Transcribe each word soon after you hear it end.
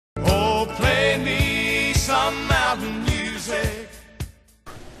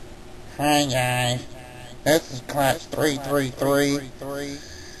Hi guys, this is KluTzie 333,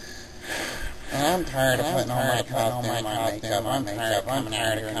 and I'm tired of putting on my costume, my makeup. I'm tired of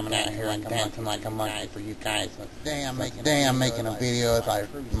coming out here and dancing like a monkey for you guys. Today I'm making a video as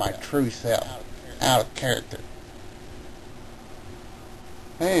my true self, out of character.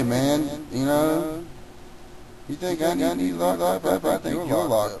 Hey man, you know, you think I need you locked up? I think you're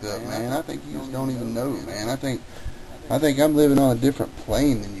locked up, man. I think you just don't even know, man. I think I'm living on a different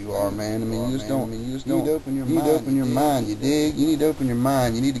plane than you are, man. I mean, you just don't. You need to open your mind. You dig? You need to open your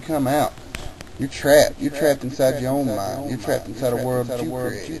mind. You need to come out. You're trapped. You're trapped inside your own mind. You're trapped inside a world that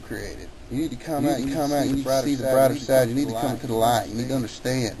you created. You need to come out. You need to see the brighter side. You need to come to the light. You need to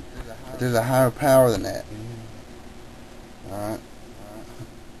understand that there's a higher power than that. All right.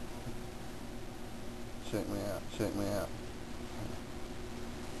 Check me out. Check me out.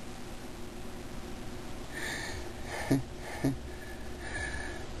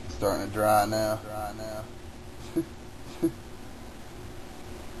 Starting to dry now.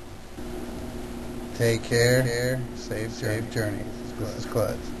 Take care. Safe journey. This is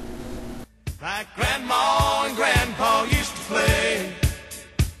KluTzie. Like Grandma and Grandpa used to play,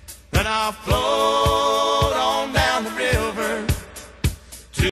 then I'll float